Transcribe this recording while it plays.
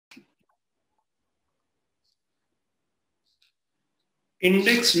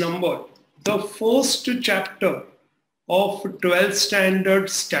index number, the first chapter of 12th standard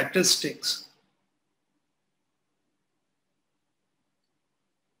statistics.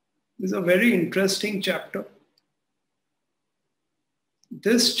 This is a very interesting chapter.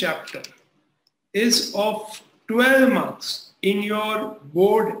 This chapter is of 12 marks in your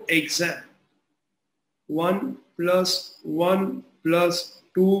board exam. 1 plus 1 plus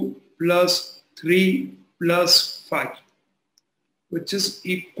 2 plus 3 plus 5, which is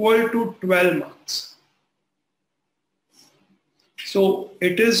equal to 12 marks. So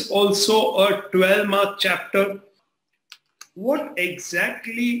it is also a 12-mark chapter. What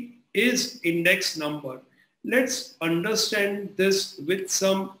exactly is index number? Let's understand this with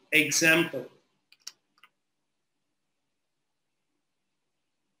some example.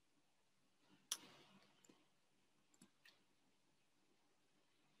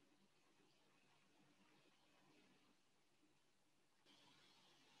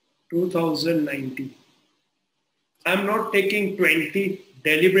 (2019). I'm not taking 20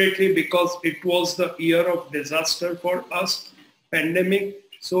 deliberately because it was the year of disaster for us, pandemic.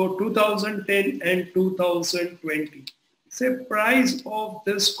 So 2010 and 2020. Say price of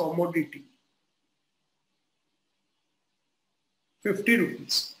this commodity, 50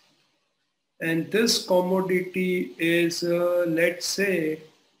 rupees. And this commodity is, let's say,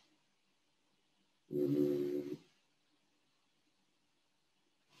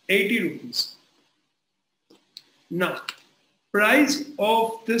 80 rupees. Now, price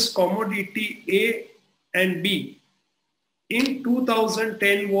of this commodity A and B in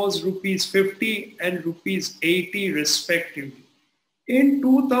 2010 was rupees 50 and rupees 80 respectively. In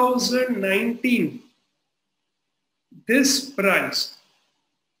 2019, this price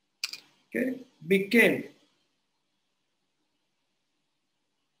became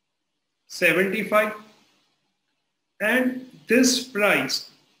 75 and this price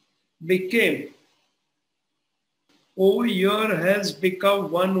became over here has become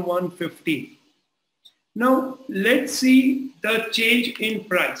 150. Now let's see the change in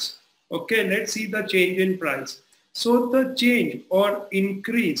price. Okay, let's see the change in price. So the change or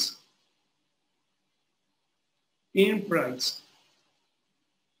increase in price.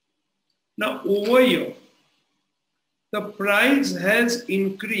 Now over here, the price has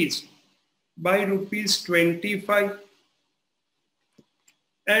increased by rupees 25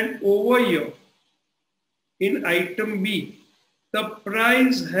 and over here in item B, the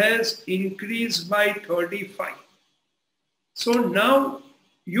price has increased by 35. So now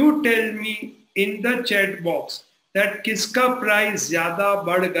you tell me in the chat box that kiska price zyada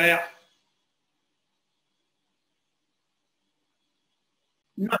बढ़ गया.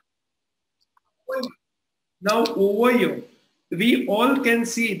 Now over here, we all can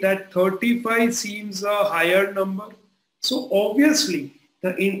see that 35 seems a higher number. So obviously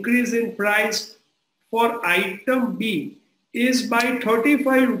the increase in price for item B is by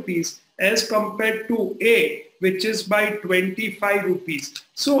 35 rupees as compared to A, which is by 25 rupees.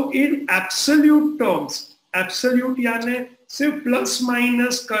 So in absolute terms, absolute यानी सिर्फ plus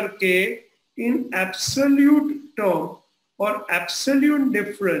minus करके in absolute term or absolute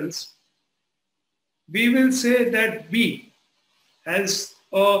difference, we will say that B has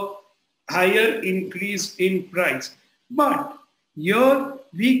a higher increase in price. But here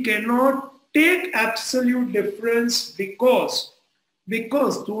we cannot take absolute difference because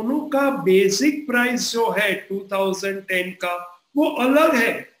दोनों का basic price जो है 2010 का वो अलग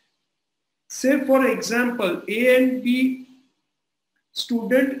है. से for example A and B,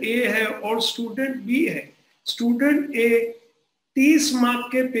 student ए है और स्टूडेंट बी है. स्टूडेंट ए 30 मार्क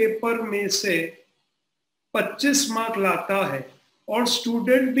के पेपर में से 25 मार्क लाता है और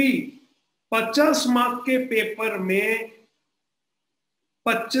स्टूडेंट बी 50 मार्क के पेपर में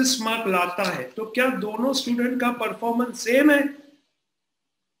 25 मार्क लाता है. तो क्या दोनों स्टूडेंट का परफॉर्मेंस सेम है?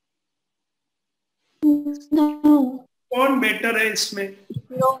 कौन बेटर है इसमें?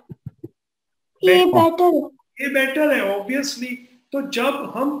 ये बेटर, ये बेटर है ऑब्वियसली. तो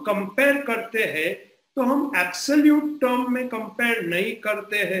जब हम कंपेयर करते हैं तो हम एब्सोल्यूट टर्म में कंपेयर नहीं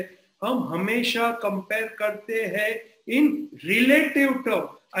करते हैं, हम हमेशा कंपेयर करते हैं इन relative term.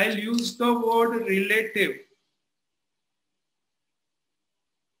 I will use the word relative.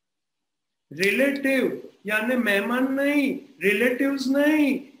 Relative यानी मेहमान नहीं, रिलेटिव्स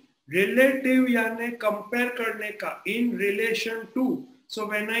नहीं, रिलेटिव यानी कंपेयर करने का, in relation to. So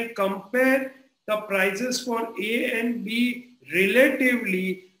when I compare the prices for A and B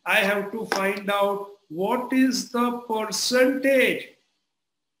relatively, I have to find out what is the percentage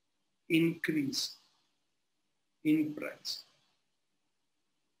increase in price.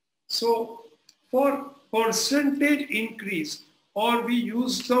 So for percentage increase, or we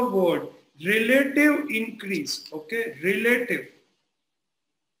use the word relative increase, okay, relative.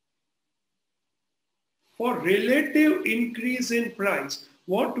 For relative increase in price,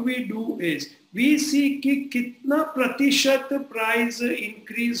 what we do is we see कि कितना प्रतिशत price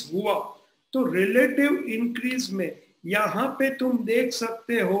increase हुआ. तो relative increase में यहाँ पे तुम देख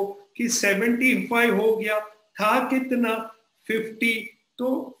सकते हो कि 75 हो गया, था कितना 50,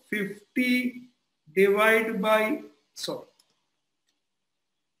 तो 50 डिवाइड बाय सो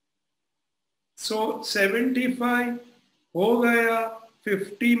 75 हो गया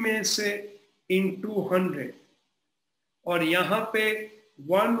 50 में से इंटू 100, और यहाँ पे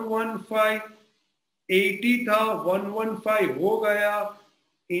 115 80 था, 115 हो गया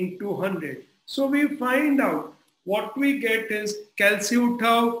into 100. So we find out what we get is, कैलसी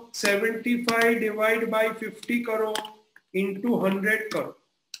उठाओ 75 डिवाइड बाय 50 करो इंटू 100 करो,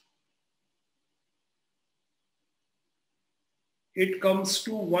 इट कम्स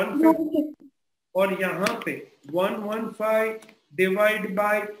टू 150, और यहाँ पे 115 डिवाइड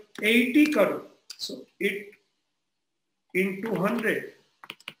बाय 80 करो, so it into 100,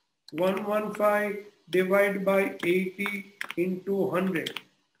 115 divided by 80 into 100,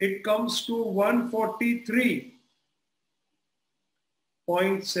 it comes to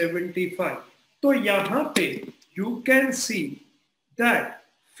 143.75. तो यहाँ पे you can see that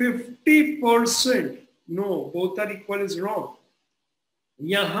 50%, no, both are equal is wrong.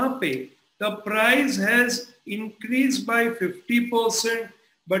 यहाँ पे the price has increased by 50%,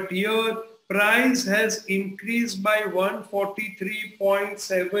 but here price has increased by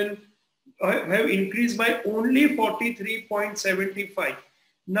 143.7, have increased by only 43.75.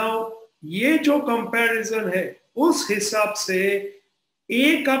 Now ये जो comparison है उस हिसाब से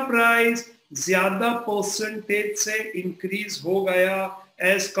ए का प्राइस ज्यादा परसेंटेज से इंक्रीज हो गया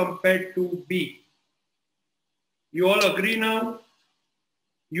as compared to be. You all agree now?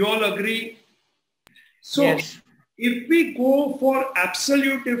 You all agree? So yes. If we go for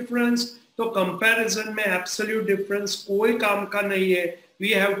absolute difference, तो कंपैरिजन में एब्सोल्यूट डिफरेंस कोई काम का नहीं है. We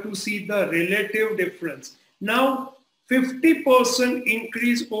have to see the relative difference. Now 50%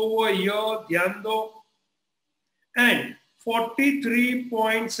 increase over year, ध्यान दो, and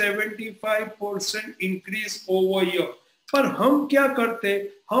 43.75% increase over year. पर हम क्या करते,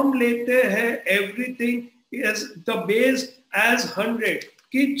 हम लेते हैं everything as the base as 100,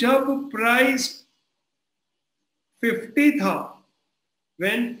 कि जब प्राइस 50 था,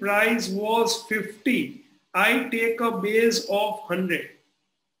 when price was 50, I take a base of 100.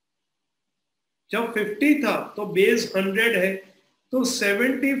 जब 50 था तो बेस 100 है, तो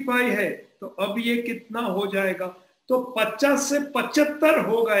 75 है, तो अब ये कितना हो जाएगा, तो 50 से 75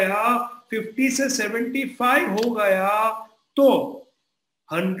 हो गया, 50 से 75 हो गया, तो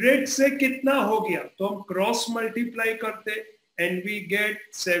 100 से कितना हो गया, तो हम क्रॉस मल्टीप्लाई करते and we get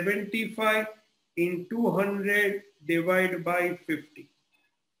 75 into 100 divided by 50.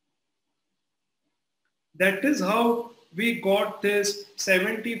 That is how we got this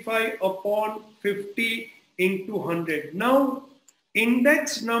 75 upon 50 into 100. Now,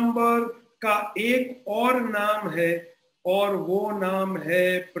 index number का एक और नाम है, और वो नाम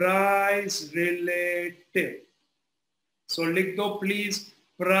है प्राइस रिलेटिव. सो लिख दो please,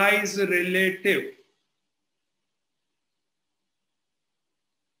 price relative.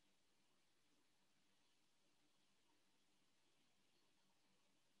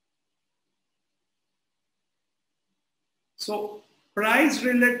 So price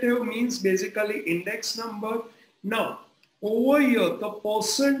relative means basically index number. Now over here the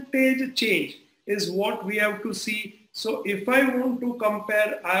percentage change is what we have to see. So if I want to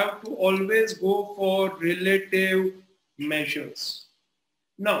compare, I have to always go for relative measures.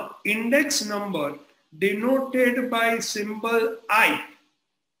 Now index number denoted by symbol I,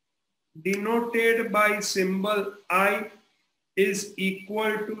 denoted by symbol I is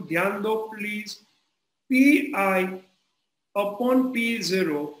equal to, ध्यान दो please, PI upon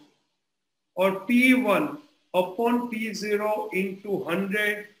P0 or P1 upon P0 into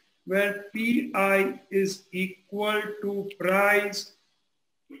 100, where PI is equal to price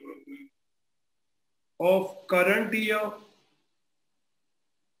of current year.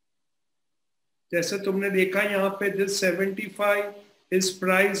 जैसे तुमने देखा यहाँ पे this 75 is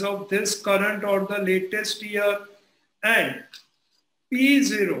price of this current or the latest year, and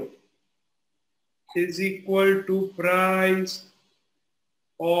P0 is equal to price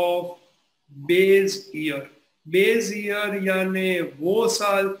of base year. Base year यानी वो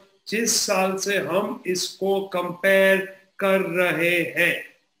साल जिस साल से हम इसको कंपेयर कर रहे हैं.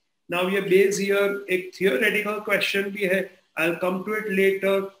 Now ये base year एक theoretical question भी है. I'll come to it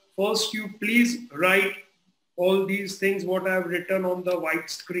later. First you please write all these things what I have written on the white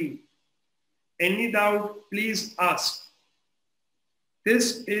screen? Any doubt, please ask.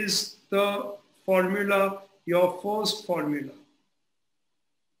 This is the formula, your first formula.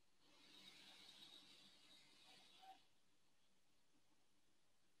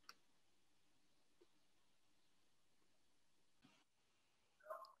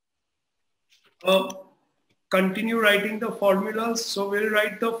 Continue writing the formulas. So we'll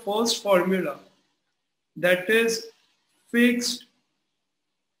write the first formula, that is fixed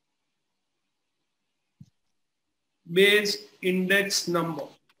base index number.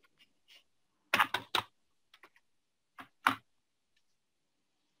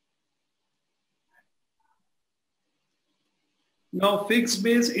 Now fixed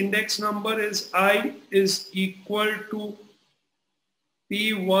base index number is I is equal to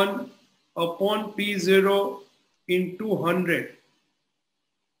P1 upon P0 into 100.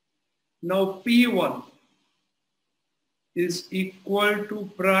 Now P1 is equal to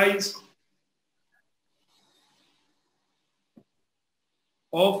price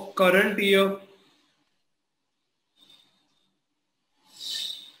of current year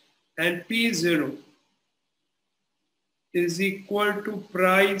and P0 is equal to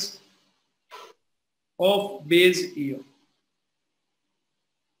price of base year.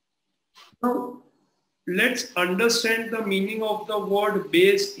 Now let's understand the meaning of the word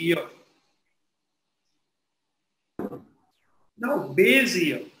base year. Now base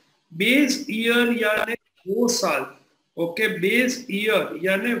year यानी वो साल, okay, base year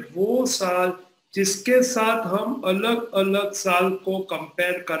यानी वो साल जिसके साथ हम अलग अलग साल को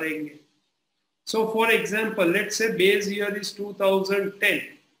कंपेयर करेंगे. So for example, let's say base year is 2010.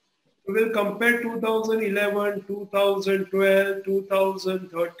 We will compare 2011, 2012,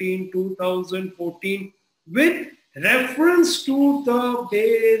 2013, 2014 with reference to the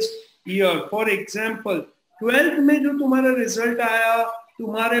base year. For example, 12th में जो तुम्हारा रिजल्ट आया,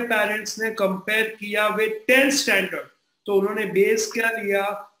 तुम्हारे पेरेंट्स ने कंपेयर किया विद 10th स्टैंडर्ड, तो उन्होंने बेस क्या लिया?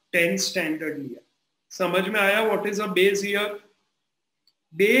 10th स्टैंडर्ड लिया. समझ में आया what is a base year?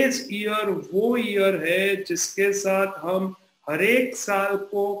 Base year वो ईयर है जिसके साथ हम हर एक साल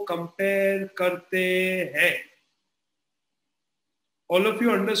को कंपेयर करते हैं. All of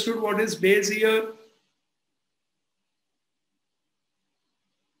you understood what is base year?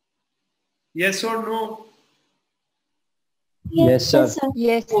 Yes or no? Yes, sir.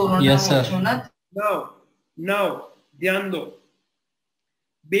 Yes. Yes, sir. Now, ध्यान दो.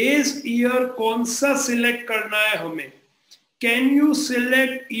 बेस ईयर कौन सा सिलेक्ट करना है हमें? Can you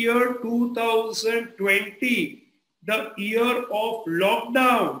select year 2020, the year of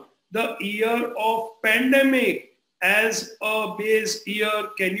lockdown, the year of pandemic as a base year?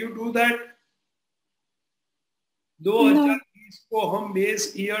 Can you do that? 2020 को हम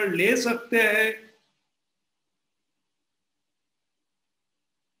base year ले सकते हैं.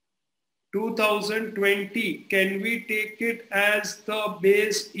 2020, can we take it as the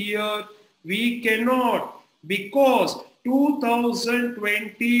base year? We cannot, because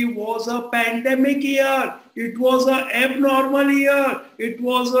 2020 was a pandemic year. It was an abnormal year. It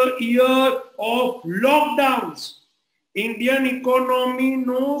was a year of lockdowns. Indian economy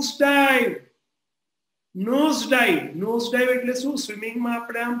nosedive. Nosedive એટલે શું? Swimming માં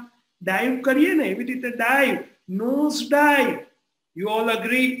આપણે આમ dive કરીએ ને, એવી રીતે dive, nosedive. You all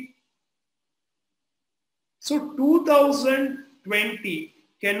agree? So 2020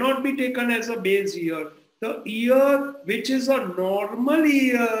 cannot be taken as a base year. The year which is a normal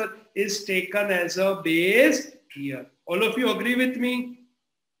year is taken as a base year. All of you agree with me?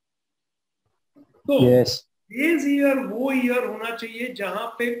 So Yes. base year वो year होना चाहिए जहां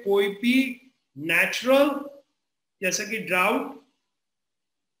पे कोई भी natural, जैसे कि drought,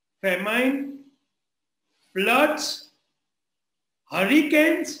 famine, floods,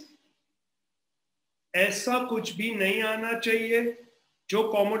 hurricanes, ऐसा कुछ भी नहीं आना चाहिए. जो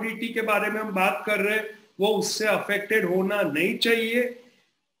कमोडिटी के बारे में हम बात कर रहे हैं वो उससे अफेक्टेड होना नहीं चाहिए.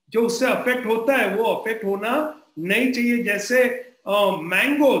 जो उससे अफेक्ट होता है वो अफेक्ट होना नहीं चाहिए. जैसे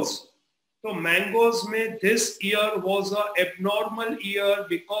मैंगोज, तो मैंगोज में this year was a abnormal year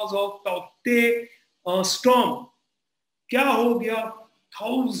because of टॉक्टे storm. क्या हो गया?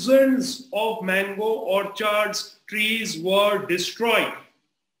 Thousands of mango orchards, trees were destroyed.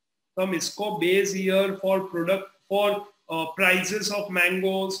 तो हम इसको base year for product for prices of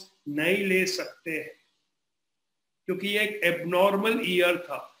mangoes नहीं ले सकते हैं क्योंकि एक एबनॉर्मल ईयर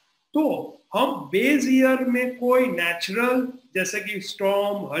था. तो हम बेस ईयर में कोई नेचुरल जैसे कि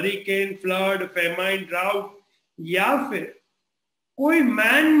storm, hurricane, flood, famine, drought या फिर कोई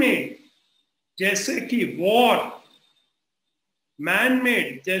मैन मेड जैसे कि वॉर, मैन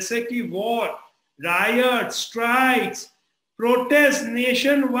मेड जैसे कि war, riot, strikes, protest,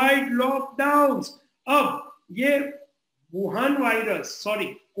 nation wide lockdowns. अब ये वुहान वायरस, सॉरी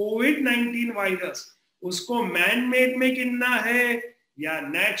कोविड-19 वायरस, उसको मैन मेड में गिनना है या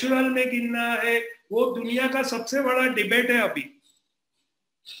नेचुरल में गिनना है, वो दुनिया का सबसे बड़ा डिबेट है अभी।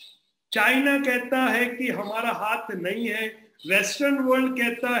 चाइना कहता है कि हमारा हाथ नहीं है, वेस्टर्न वर्ल्ड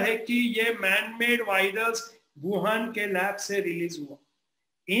कहता है कि ये मैन मेड वायरस वुहान के लैब से रिलीज हुआ।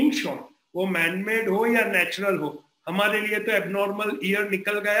 इन शॉर्ट, वो मैन मेड हो या नेचुरल हो, हमारे लिए तो एबनॉर्मल ईयर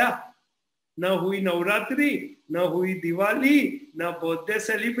निकल गया। न हुई नवरात्रि, न हुई दिवाली, न बर्थडे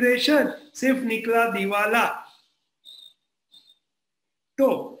सेलिब्रेशन, सिर्फ निकला दिवाला। तो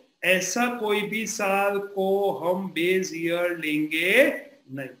ऐसा कोई भी साल को हम बेस ईयर लेंगे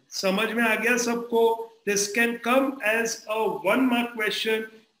नहीं। समझ में आ गया सबको? This can come as a 1 mark question,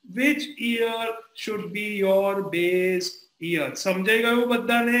 which year should be your base year. समझेगा वो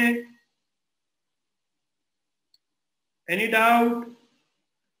बद्दा ने? Any doubt?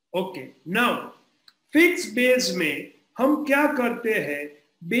 Okay, now fix base में हम क्या करते हैं,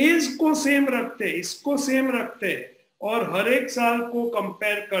 बेस को सेम रखते हैं, इसको सेम रखते हैं और हर एक साल को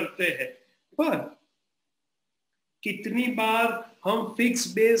कंपेयर करते हैं। पर कितनी बार हम फिक्स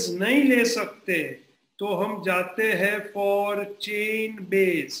बेस नहीं ले सकते, तो हम जाते हैं for chain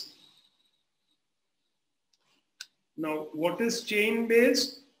base. Now what is chain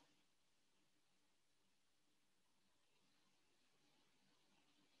base?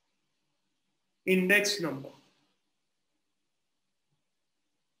 Index number.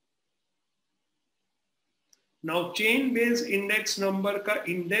 Now chain base index number का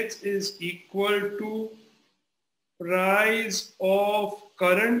index is equal to price of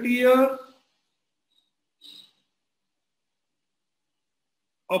current year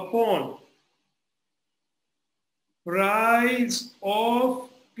upon price of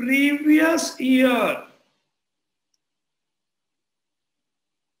previous year.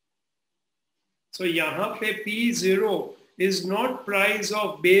 So यहाँ पे P0 is not price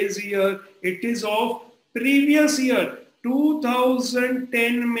of base year, it is of previous year.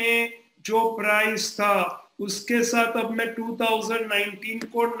 2010 में जो price था उसके साथ अब मैं 2019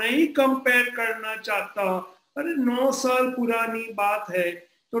 को नहीं कंपेयर करना चाहता। अरे 9 साल पुरानी बात है,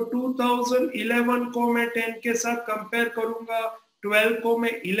 तो 2011 को मैं 10 के साथ कंपेयर करूंगा, 12 को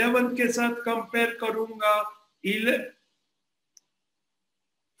मैं 11 के साथ कंपेयर करूंगा,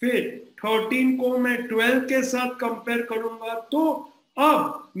 फिर 13 को मैं 12 के साथ कंपेयर करूंगा। तो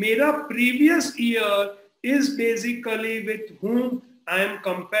अब मेरा previous year is basically with whom I am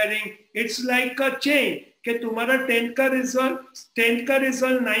comparing. It's like a chain कि तुम्हारा 10 का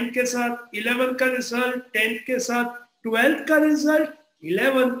रिजल्ट 9 के साथ, 11 का रिजल्ट 10 के साथ, 12 का रिजल्ट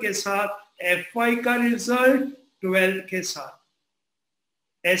 11 के साथ, FY का रिजल्ट 12 के साथ,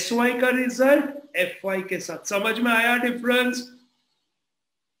 SY का रिजल्ट FY के साथ। समझ में आया डिफरेंस?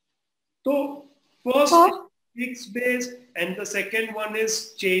 तो first is fixed base and the second one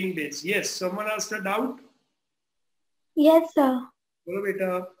is chain base. Yes, someone asked a doubt? Yes, sir. बोलो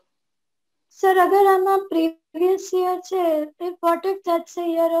बेटा। Sir, अगर आना previous year से, if what if that's a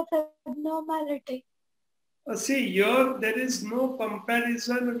year of abnormality? See, here there is no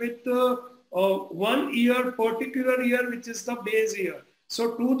comparison with one year, particular year, which is the base year.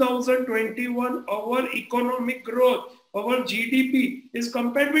 So 2021, our economic growth, our GDP is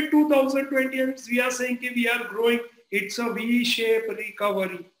compared with 2020, and we are saying that we are growing. It's a V-shaped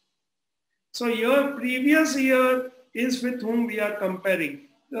recovery. So your previous year is with whom we are comparing.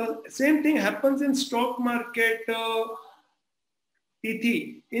 The same thing happens in stock market.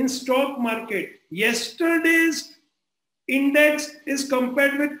 In stock market, yesterday's index is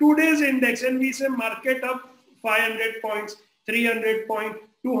compared with today's index, and we say market up 500 points, 300 points,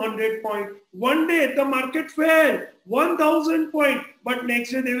 200 points. One day the market fell 1000 points, but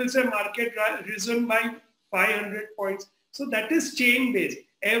next day they will say market risen by 500 points. So that is chain based.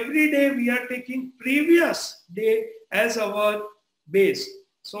 Every day we are taking previous day as our base.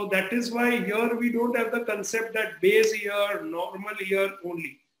 So that is why here we don't have the concept that base year, normal year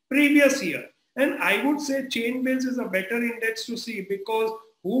only, previous year. And I would say chain base is a better index to see, because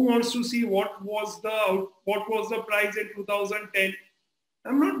who wants to see what was the price in 2010?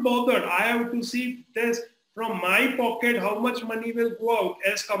 I'm not bothered. I have to see this from my pocket, how much money will go out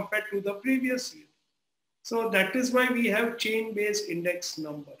as compared to the previous year. So that is why we have chain based index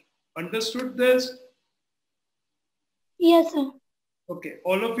number. Understood this? Yes, sir. Okay,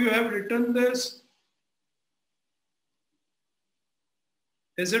 all of you have written this.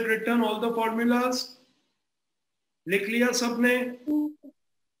 Is it written, all the formulas? लिख लिया सबने?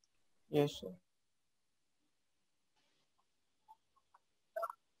 Yes, sir.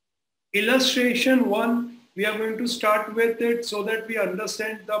 Illustration 1, we are going to start with it so that we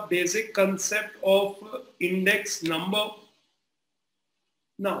understand the basic concept of index number.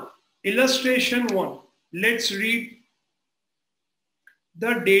 Now, illustration 1, let's read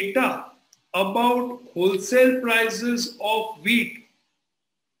the data about wholesale prices of wheat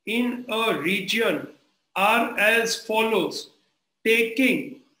in a region are as follows.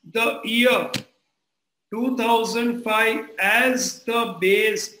 Taking the year 2005 as the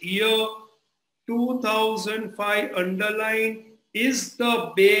base year, 2005 underline is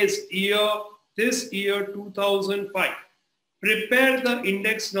the base year, this year 2005. Prepare the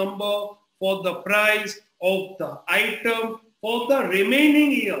index number for the price of the item for the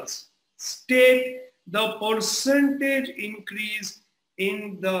remaining years. State the percentage increase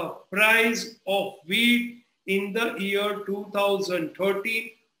in the price of wheat in the year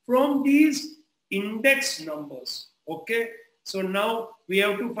 2013 from these index numbers. Okay, so now we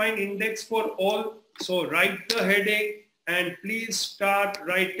have to find index for all. So write the heading and please start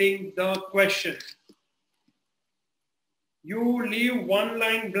writing the question. You leave one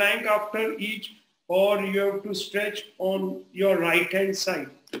line blank after each, or you have to stretch on your right hand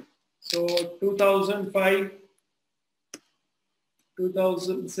side. So 2005,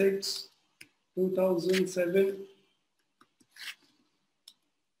 2006, 2007,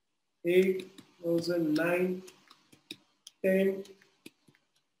 8, 2009, 10,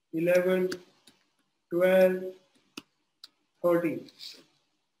 11, 12, 13.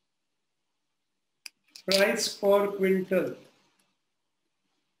 Price per quintal.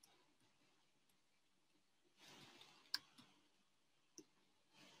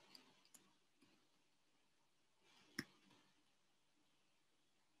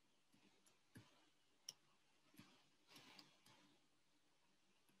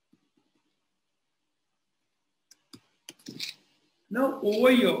 Now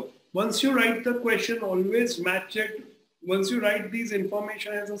over here, once you write the question, always match it. Once you write these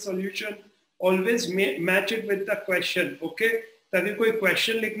information as a solution, always match it with the question. Okay? ताकि कोई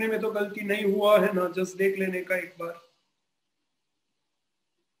question लिखने में तो गलती नहीं हुआ है ना, just देख लेने का एक बार.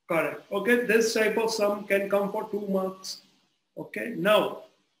 Correct. Okay, this type of sum can come for 2 marks. Okay, now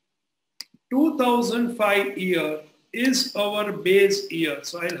 2005 year is our base year.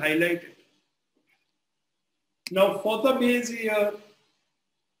 So I'll highlight it. Now for the base year,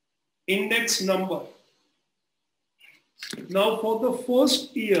 index number. Now for the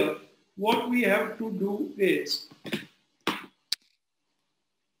first year, what we have to do is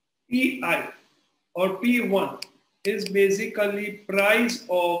PI or P1 is basically price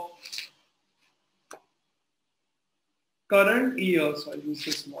of current year. So I'll use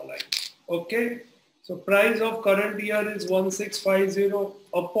a small line. Okay. So price of current year is 1650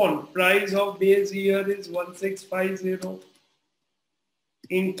 upon price of base year is 1650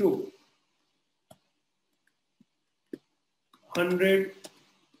 into 100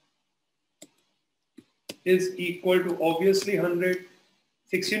 is equal to obviously 100.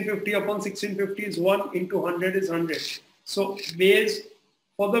 1650 upon 1650 is 1 into 100 is 100. So base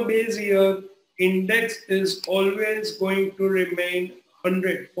for the base year, index is always going to remain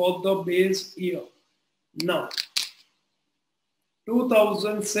 100 for the base year. Now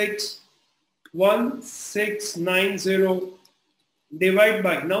 2006 1690 divide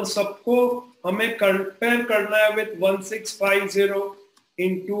by, now सबको हमें compare करना है with 1650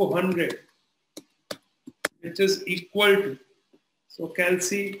 into 100 which is equal to, so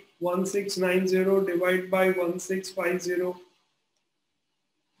calci 1690 divided by 1650.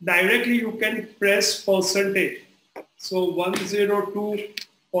 Directly you can press percentage. So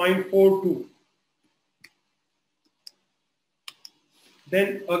 102.42.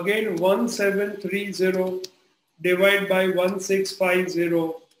 Then again 1730 divided by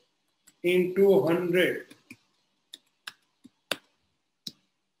 1650 into 100.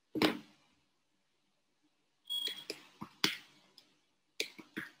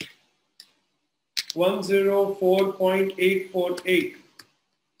 $104.848.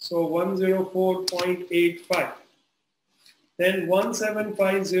 So 104.85. Then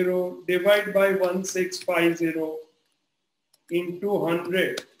 1750 divided by 1650 into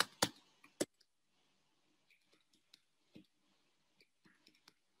 100.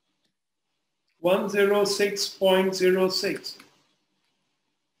 $106.06.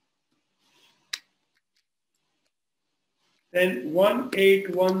 Then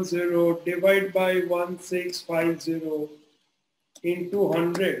 1810 divided by 1650 into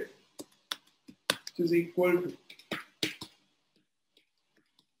 100, which is equal to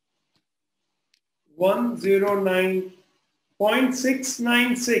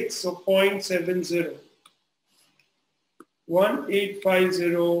 109.696, so 0.70.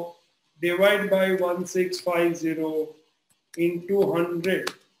 1850 divide by 1650 into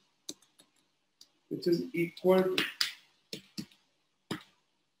 100, which is equal to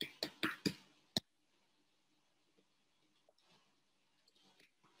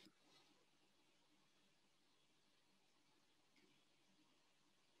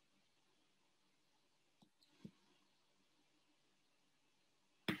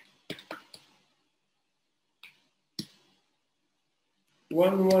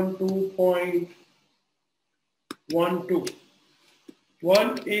 112.12.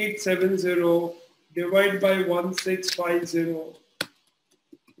 1870 divided by 1650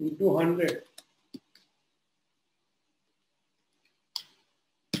 into 100.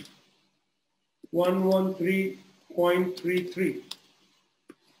 113.33.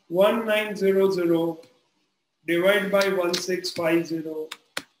 1900 divided by 1650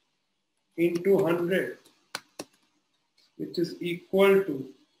 into 100, which is equal to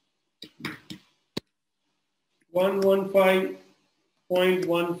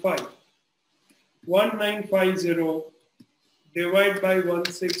 115.15. 1950 divided by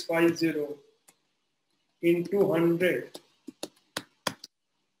 1650 into 100,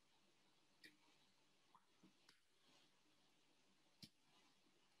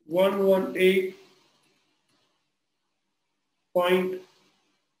 one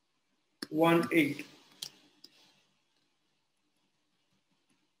 118.18.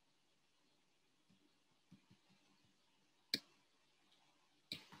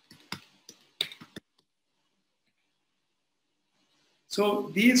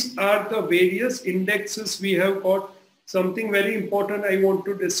 So these are the various indexes we have got. Something very important I want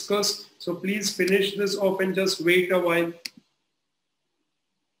to discuss. So please finish this off and just wait a while.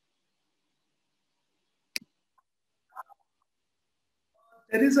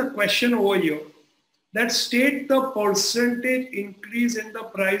 There is a question over here that state the percentage increase in the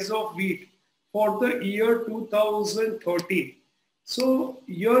price of wheat for the year 2013. So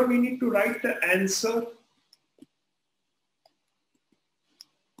here we need to write the answer.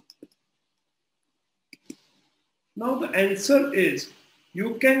 Now the answer is,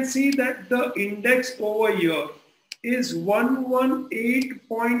 you can see that the index over here is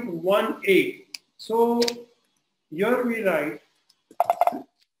 118.18. So here we write,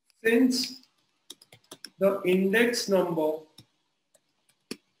 since the index number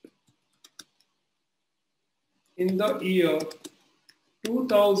in the year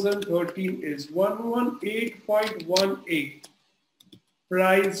 2013 is 118.18,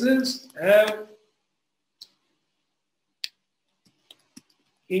 prices have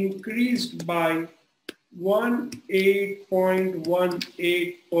increased by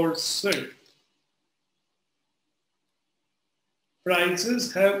 18.18%.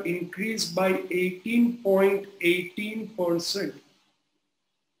 Prices have increased by 18.18%.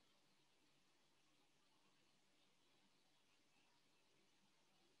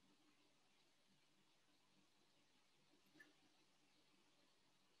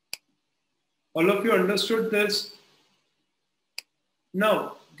 All of you understood this?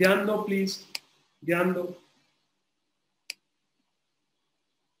 Now, ध्यान दो please. ध्यान दो.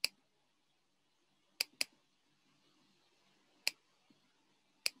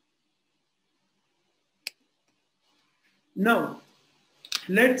 Now,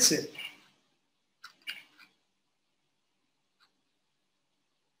 let's say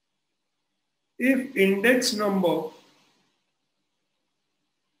if index number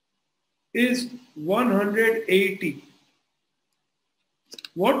is 180,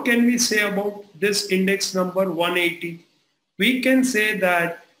 what can we say about this index number 180? We can say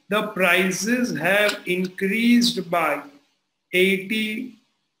that the prices have increased by 80%.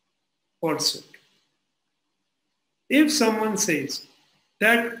 If someone says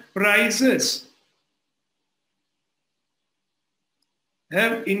that prices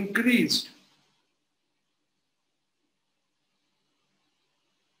have increased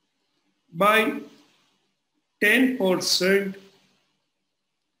by 10%,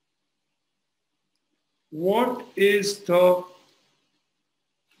 what is the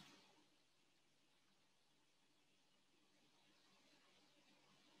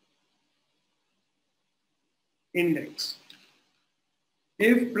index?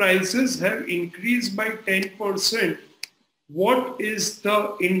 If prices have increased by 10%, what is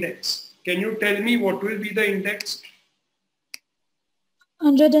the index? Can you tell me what will be the index?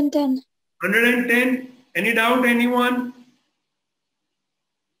 110. 110. Any doubt, anyone?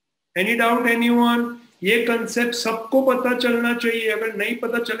 Any doubt, anyone? ये concept सबको पता चलना चाहिए. अगर नहीं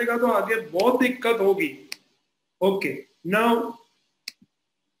पता चलेगा तो आगे बहुत दिक्कत होगी. Okay, now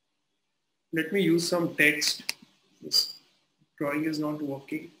let me use some text. This drawing is not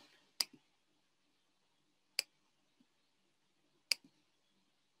working.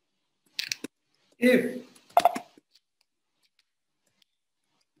 If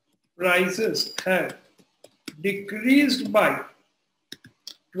prices have decreased by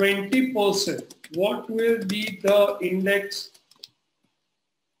 20%, what will be the index?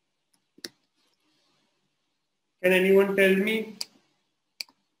 Can anyone tell me?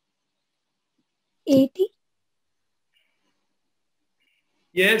 80.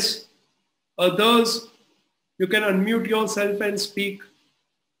 Yes. Others, you can unmute yourself and speak.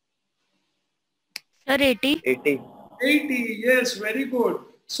 Sir, 80. 80. 80, yes, very good.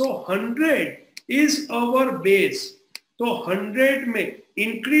 So 100 is our base. तो 100 में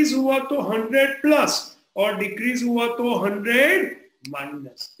increase हुआ तो 100 plus और decrease हुआ तो 100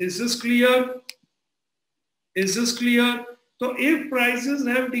 minus. Is this clear? Is this clear? So if prices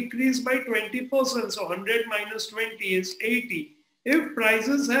have decreased by 20%, so 100 minus 20 is 80. If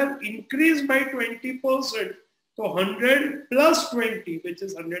prices have increased by 20%, so 100 plus 20, which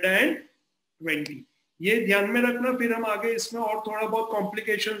is 120. ये ध्यान में रखना, फिर हम आगे इसमें और थोड़ा बहुत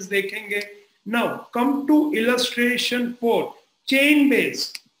कॉम्प्लिकेशंस देखेंगे. Now come to illustration 4, chain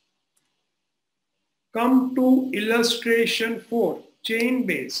base. Come to illustration 4, chain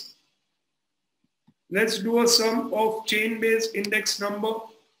base. Let's do a sum of chain base index number.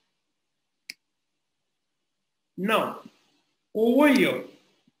 Now, over here,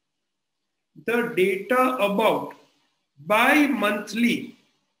 the data about bi-monthly,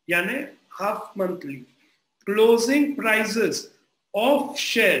 यानी half monthly, closing prices of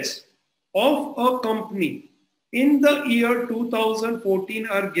shares of a company in the year 2014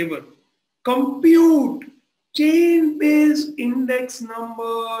 are given. Compute chain based index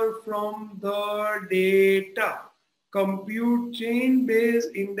number from the data. Compute chain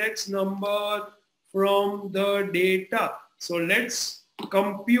based index number from the data. So let's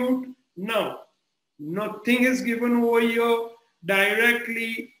compute now. Nothing is given over here.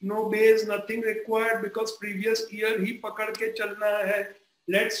 Directly, no base, nothing required because previous year ही पकड़ के चलना है.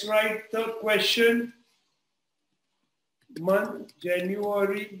 Let's write the question. Month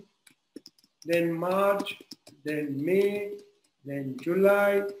January, then March, then May, then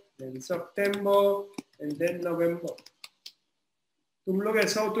July, then September, and then November. तुम लोग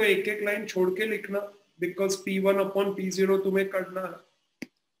ऐसा हो तो एक एक लाइन छोड़ के लिखना because P1 upon P0 तुम्हें करना है.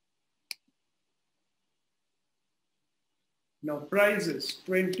 Now prices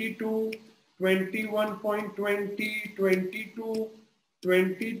 22, 21.20, 22,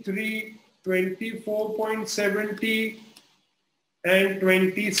 23, 24.70 and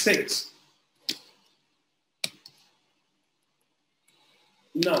 26.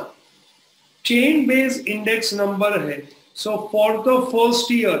 Now chain based index number है. So for the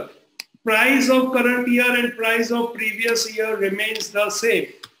first year, price of current year and price of previous year remains the same.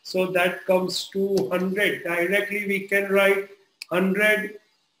 So that comes to 100. Directly we can write 100.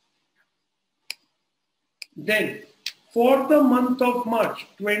 Then for the month of March,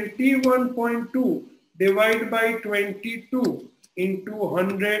 21.2 divided by 22 into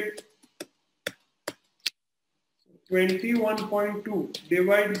 100. 21.2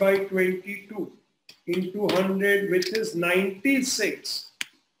 divided by 22 into 100, which is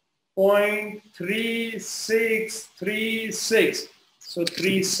 96.3636. So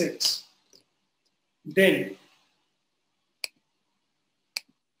 36. Then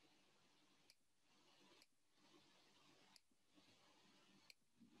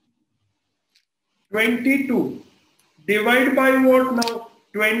 (22) divided by what now?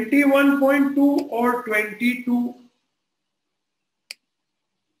 21.2 or 22?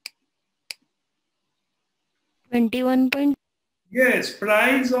 21. Yes,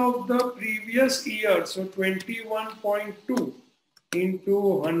 price of the previous year. So 21.2 into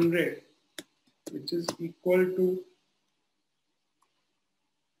 100, which is equal to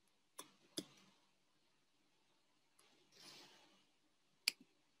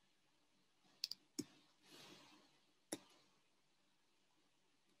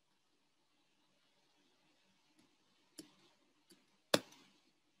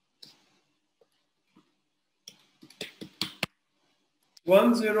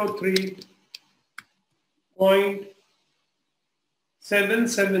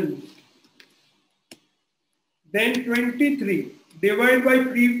 103.77. Then 23 divided by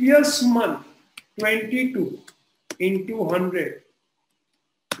previous month 22 into 100,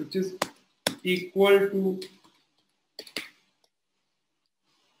 which is equal to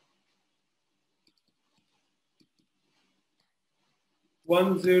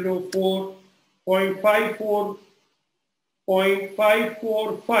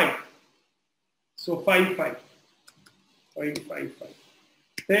 104.545. So 55.55.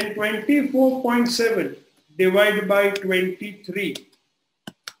 Then 24.7 divided by 23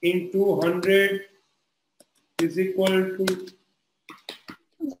 into 100, is equal to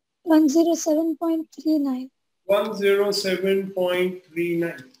 107.39.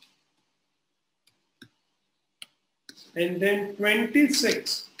 107.39. And then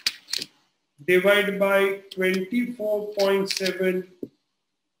 26 divided by 24.7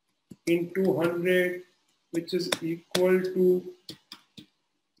 into 100, which is equal to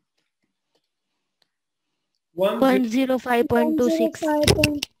 105.26.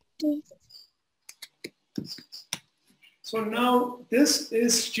 105.2. So now this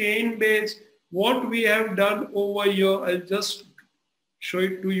is chain based. What we have done over here, I'll just show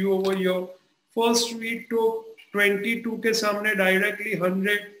it to you over here. First we took 22 के सामने directly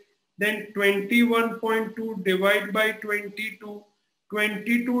 100, then 21.2 divided by 22,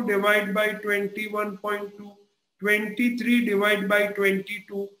 22 divided by 21.2, 23 divided by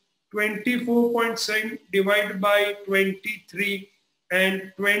 22, 24.7 divided by 23,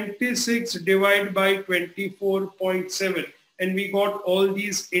 and 26 divided by 24.7. And we got all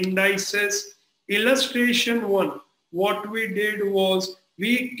these indices. Illustration 1, what we did was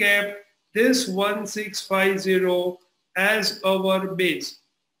we kept this 1650 as our base.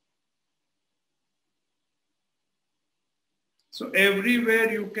 So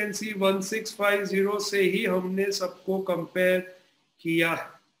everywhere you can see 1650 से ही हमने सबको compare किया है.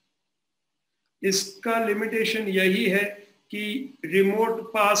 इसका limitation यही है कि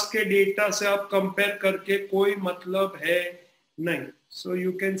remote पास के डेटा से आप कंपेयर करके कोई मतलब है नहीं. So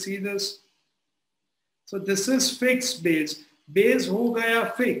you can see this. So this is fixed base. Base हो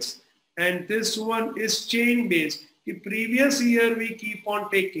गया fixed. And this one is chain based. कि previous year we keep on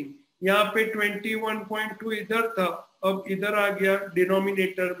taking. यहाँ पे 21.2 इधर था, अब इधर आ गया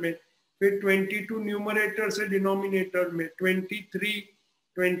डिनोमिनेटर में, फिर 22 न्यूमरेटर से डिनोमिनेटर में, 23,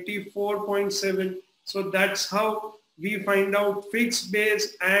 24.7. So that's how we find out fixed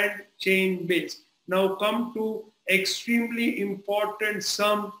base and chain base. Now come to extremely important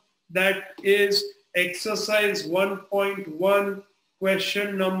sum, that is exercise 1.1,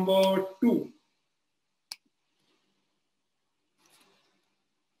 question number 2.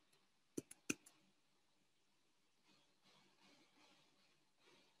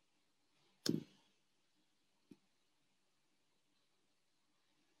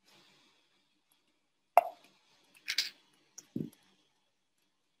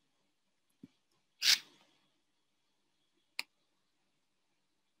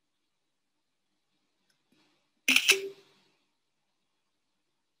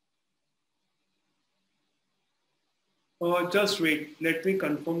 Just wait, let me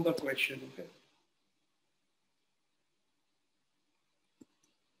confirm the question. Okay.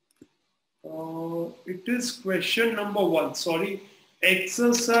 It is question number 1. Sorry,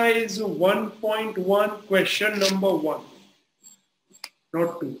 exercise 1.1, question number 1,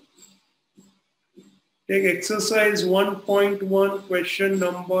 not 2. Take exercise 1.1, question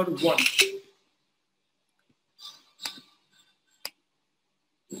number 1.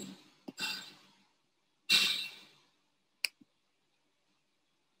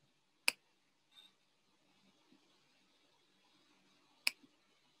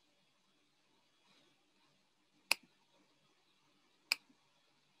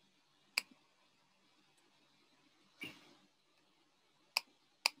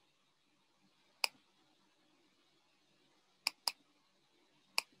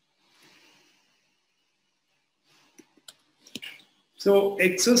 So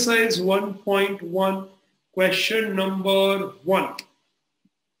exercise 1.1, question number 1.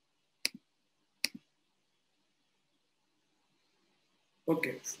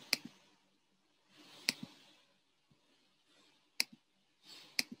 Okay.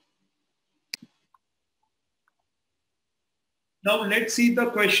 Now let's see the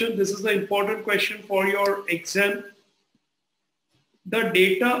question. This is the important question for your exam. The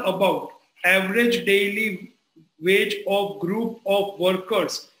data about average daily wage of group of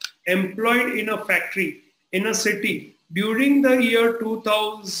workers employed in a factory in a city during the year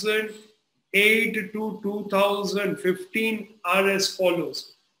 2008 to 2015 are as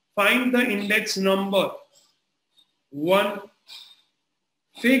follows. Find the index number. 1.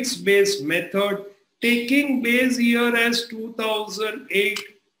 Fixed base method, taking base year as 2008.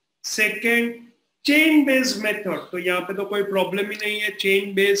 Second, chain base method. तो यहाँ पे तो कोई problem ही नहीं है.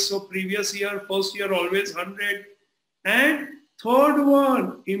 Chain base, so previous year, first year always 100. And third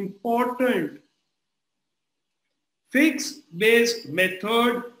one, important, fixed base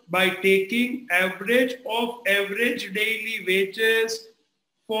method by taking average of average daily wages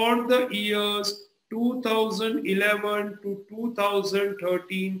for the years 2011 to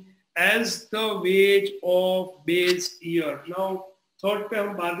 2013 as the wage of base year. Now, third पे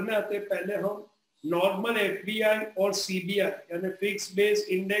हम बाद में आते हैं, पहले हम normal FBI और CBI यानी फिक्स बेस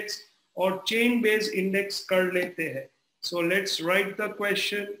इंडेक्स और चेन बेस इंडेक्स कर लेते हैं. So let's write the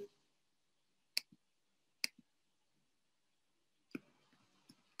question.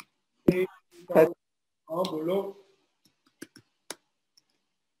 हाँ बोलो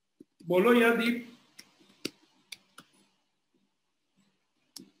बोलो या दीप.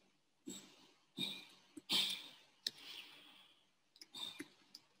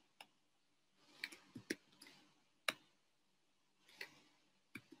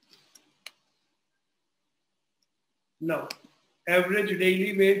 Now, average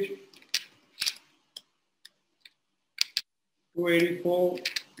daily wage 284,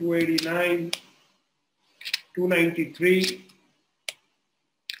 289, 293,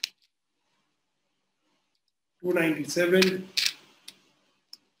 297,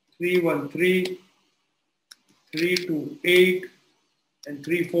 313, 328, and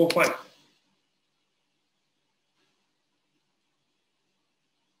 345.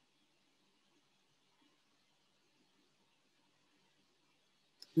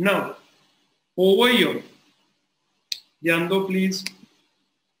 Now, over here, ध्यान दो please.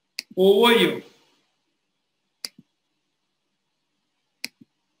 Over here,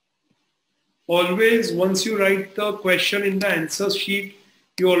 always once you write the question in the answer sheet,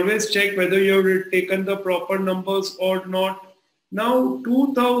 you always check whether you have taken the proper numbers or not. Now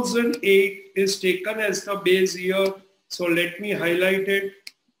 2008 is taken as the base year, so let me highlight it.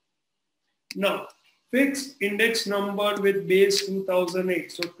 Now fix index number with base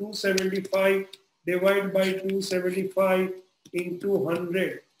 2008, so 275 divided by 275 into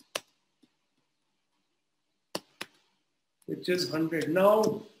 100, which is 100.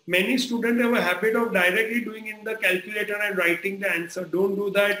 Now many students have a habit of directly doing in the calculator and writing the answer. Don't do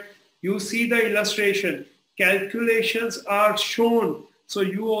that. You see the illustration. Calculations are shown. So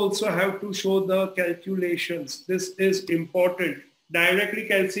you also have to show the calculations. This is important. Directly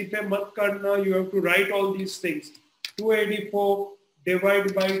calci pe mat karna. You have to write all these things. 284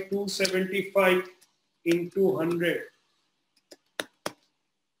 divided by 275 into 100.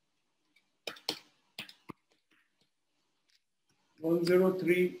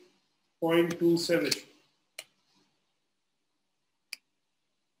 103.27.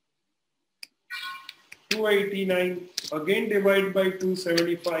 289 again divide by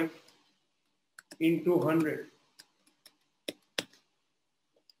 275 into 100.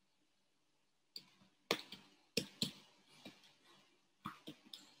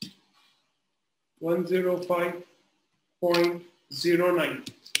 105.09.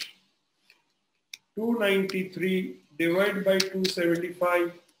 293 divided by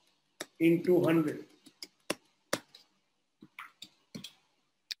 275 into 100.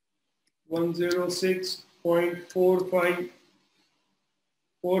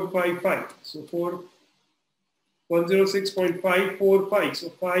 106.455. So 106.545. So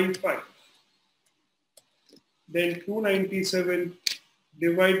 55. Then 297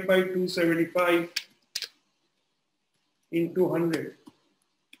 divided by 275 into 100.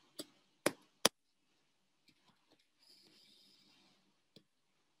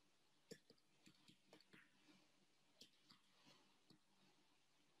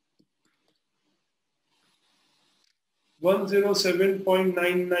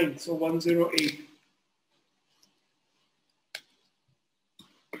 107.99. So 108.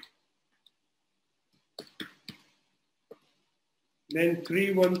 Then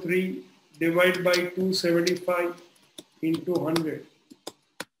 313 divided by 275 into 100.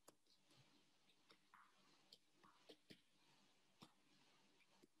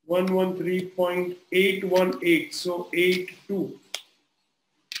 113.818. So 82.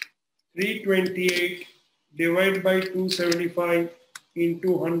 328 divided by 275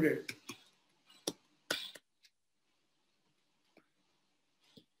 into 100.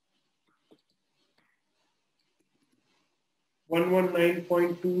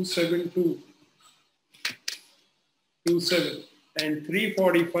 119.27227 and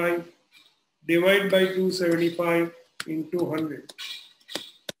 345 divided by 275 into 100.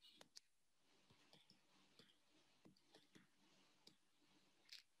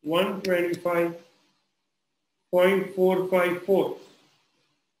 125.454.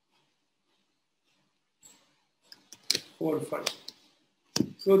 45.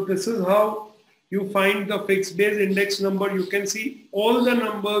 So this is how you find the fixed base index number. You can see all the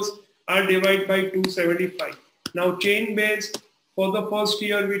numbers are divided by 275. Now chain base, for the first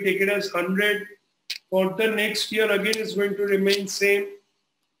year we take it as 100. For the next year again is going to remain same.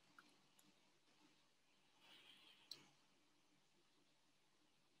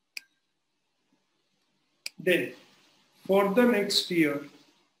 Then for the next year,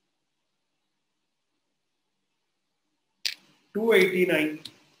 289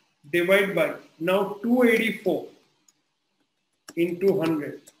 divided by now 284 into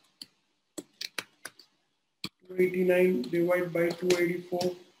 100. 289 divided by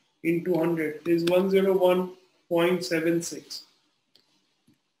 284 into 100 is 101.76.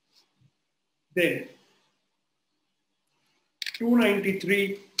 Then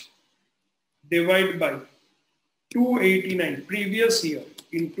 293 divided by 289 previous year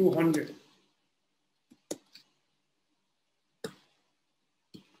into 100.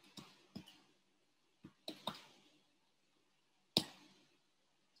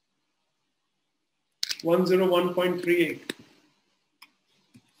 101.38.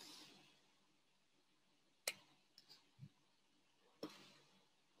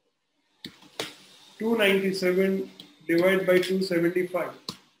 Two 97 divided by 275.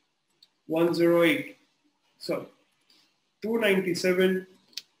 108. Sorry. 297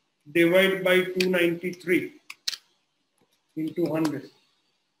 divided by 293 into 100.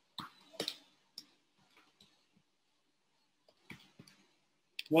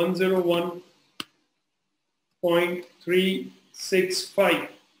 101.365.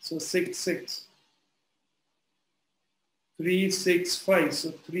 So 66. 365.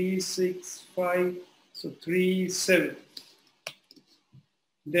 So 365. So 37.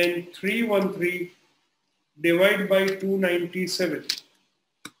 Then 313 divided by 297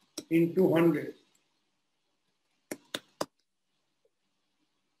 into 100.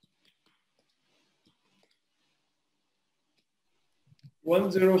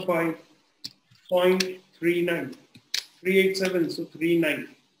 105.39. 387, so 39.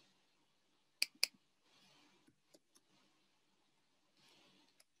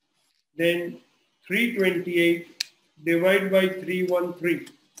 Then 328 divided by 313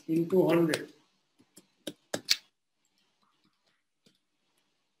 into 100.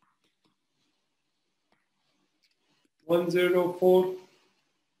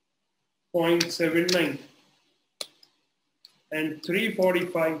 104.79. And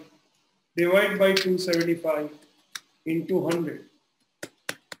 345 divided by 275 into 100.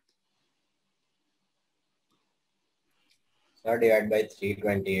 Sir, divide by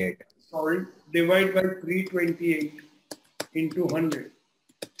 328. Sorry, divide by 328 into 100.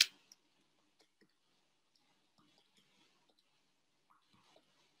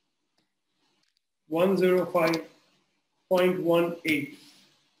 $105.18.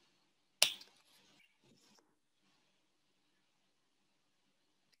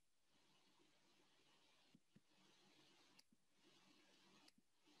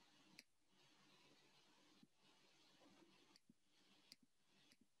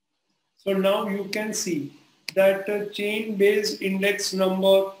 So now you can see that chain-based index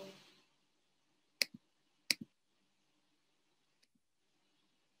number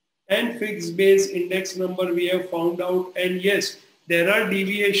and fixed base index number we have found out, and yes, there are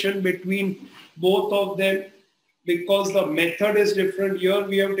deviation between both of them because the method is different. Here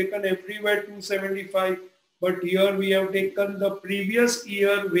we have taken everywhere 275, but here we have taken the previous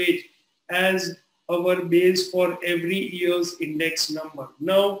year wage as our base for every year's index number.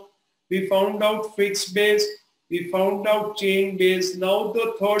 Now we found out fixed base, we found out chain base. Now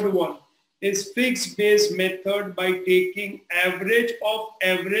the third one is fixed base method by taking average of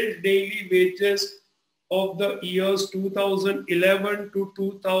average daily wages of the years 2011 to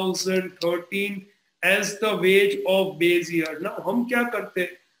 2013 as the wage of base year. Now हम क्या करते हैं,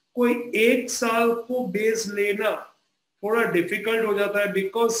 कोई एक साल को base लेना थोड़ा difficult हो जाता है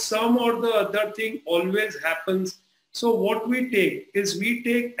because some or the other thing always happens. So what we take is we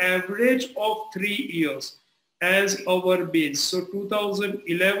take average of 3 years as our base. So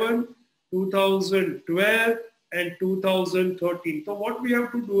 2011, 2012 and 2013. So what we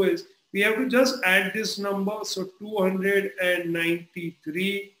have to do is we have to just add this number. So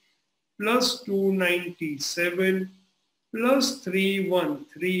 293 plus 297 plus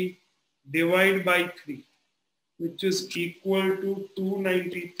 313 divided by 3, which is equal to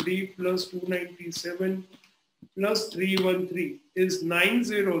 293 plus 297 plus 313 is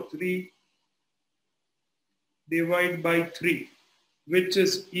 903 divided by 3, which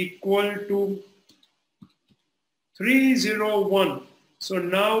is equal to 301. So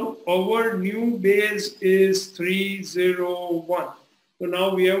now our new base is 301. So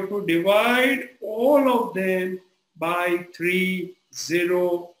now we have to divide all of them by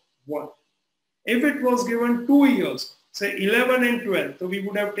 301. If it was given 2 years, say 11 and 12, so we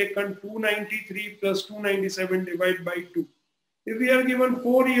would have taken 293 plus 297 divided by 2. If we are given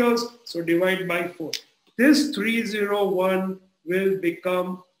 4 years, so divide by 4. This 301 will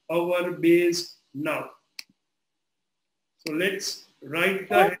become our base now. So let's write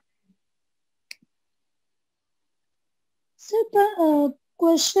that. Sir, the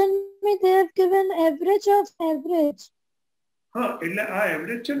question me they have given average of average. हाँ એટલે આ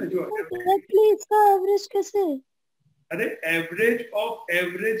average છે ને જો Directly इसका average कैसे? अरे average of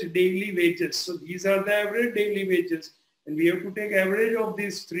average daily wages. So these are the average daily wages and we have to take average of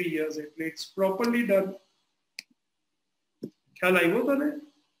these 3 years. It's properly done. ખ્યાલ આવ્યો તને?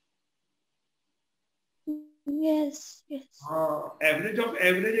 Yes, yes. Average of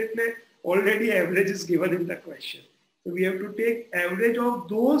average એટલે already average is given in the question. So we have to take average of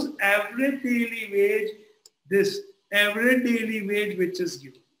those average daily wage, this average daily wage which is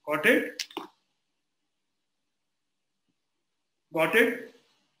given. Got it? Got it?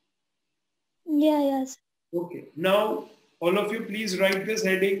 Yeah, yes. Okay. Now, all of you please write this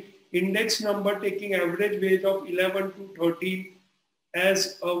heading, index number taking average wage of 11 to 13 as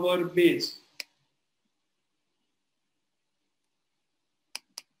our base.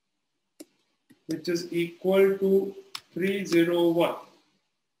 Which is equal to 301.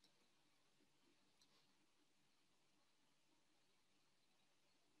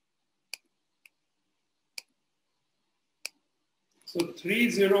 So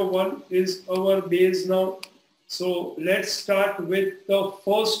 301 is our base now. So let's start with the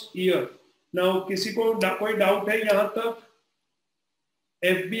first year. Now किसी को कोई doubt है यहाँ तक?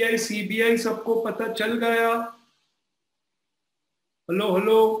 FBI, CBI सबको पता चल गया? Hello.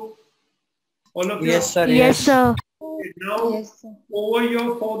 All of you? Yes, sir. Yes, sir. Okay, now over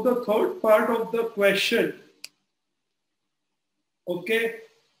here for the third part of the question. Okay,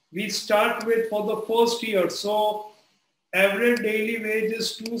 we start with for the first year. So average daily wage is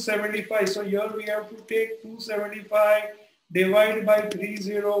 275. So here we have to take 275 divided by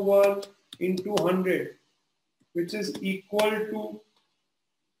 301 into 100, which is equal to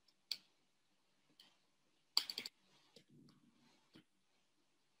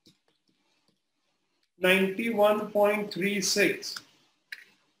 91.36.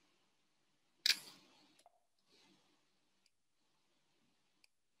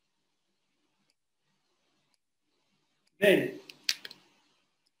 Then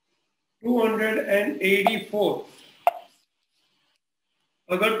 284.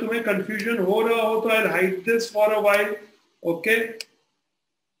 अगर तुम्हें confusion हो रहा हो तो I'll hide this for a while. Okay.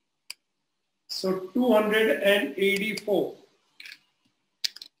 So 284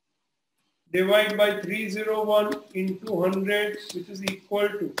 divided by 301 into 100, which is equal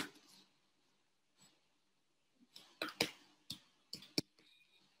to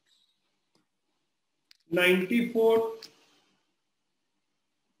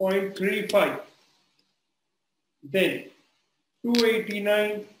 94.35. Then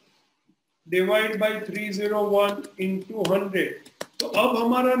 289 divided by 301 into 100. तो अब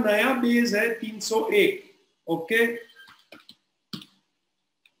हमारा नया बेस है 301. Okay,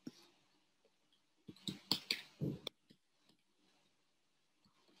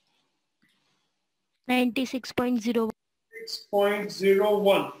 $96.01.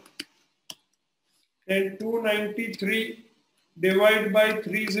 6.01. Then 293 divided by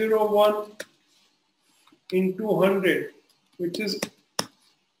 301 into 100, which is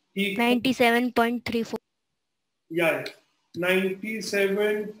equal 97.34. yeah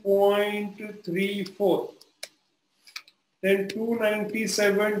 97.34. Then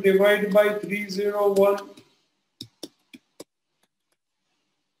 297 divided by 301,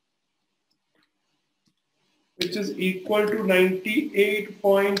 which is equal to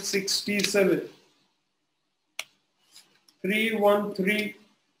 98.67. 313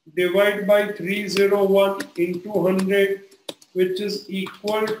 divided by 301 into 100, which is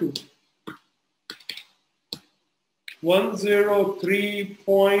equal to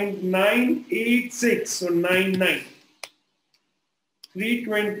 103.986, so 99.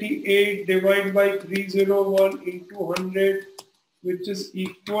 328 divided by 301 into 100, which is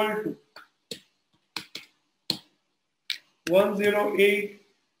equal to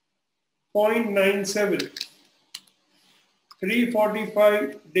 108.97.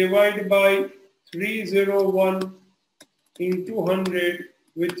 345 divided by 301 into 100,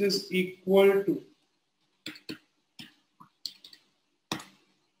 which is equal to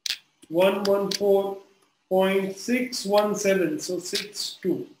 114.617, so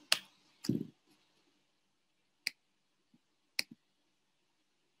 62.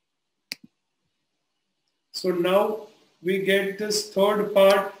 So now we get this third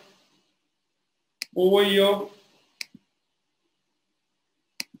part over here.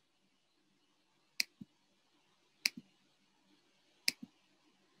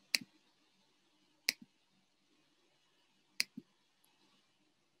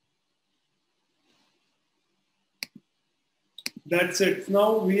 That's it.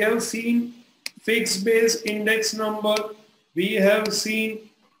 Now we have seen fixed base index number, we have seen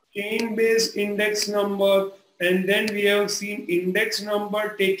chain-based index number, and then we have seen index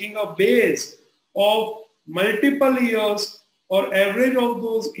number taking a base of multiple years or average of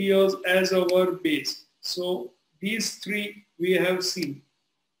those years as our base. So these three we have seen.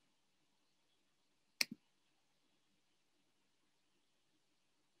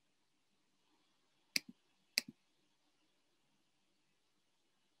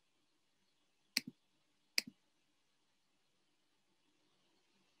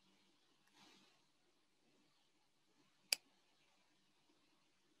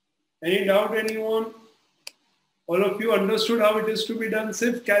 Any doubt, anyone? All of you understood how it is to be done.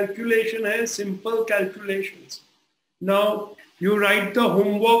 SIF calculation has simple calculations. Now you write the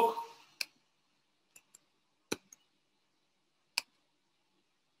homework.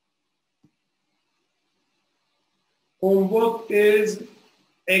 Homework is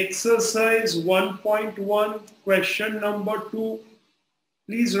exercise 1.1, question number 2.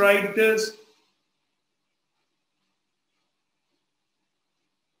 Please write this.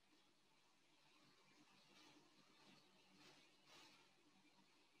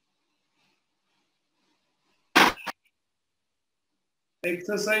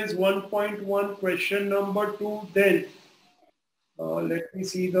 Exercise 1.1, question number 2. Then let me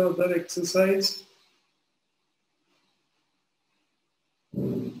see the other exercise.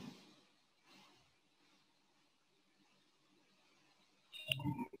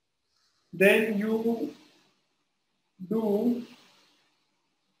 Then you do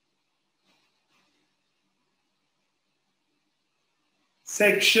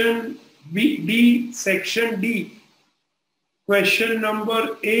section section D, question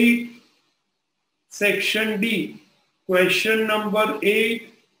number 8, section D, question number 8,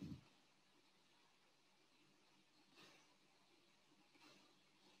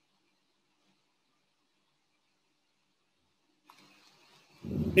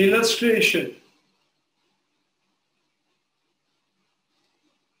 illustration.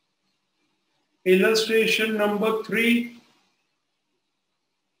 Illustration number 3,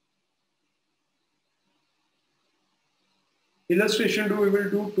 illustration 2 we will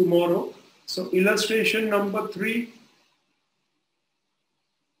do tomorrow. So illustration number 3,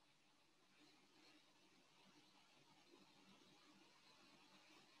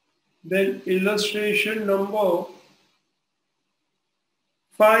 then illustration number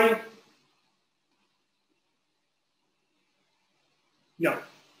 5. Yeah,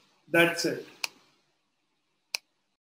 that's it.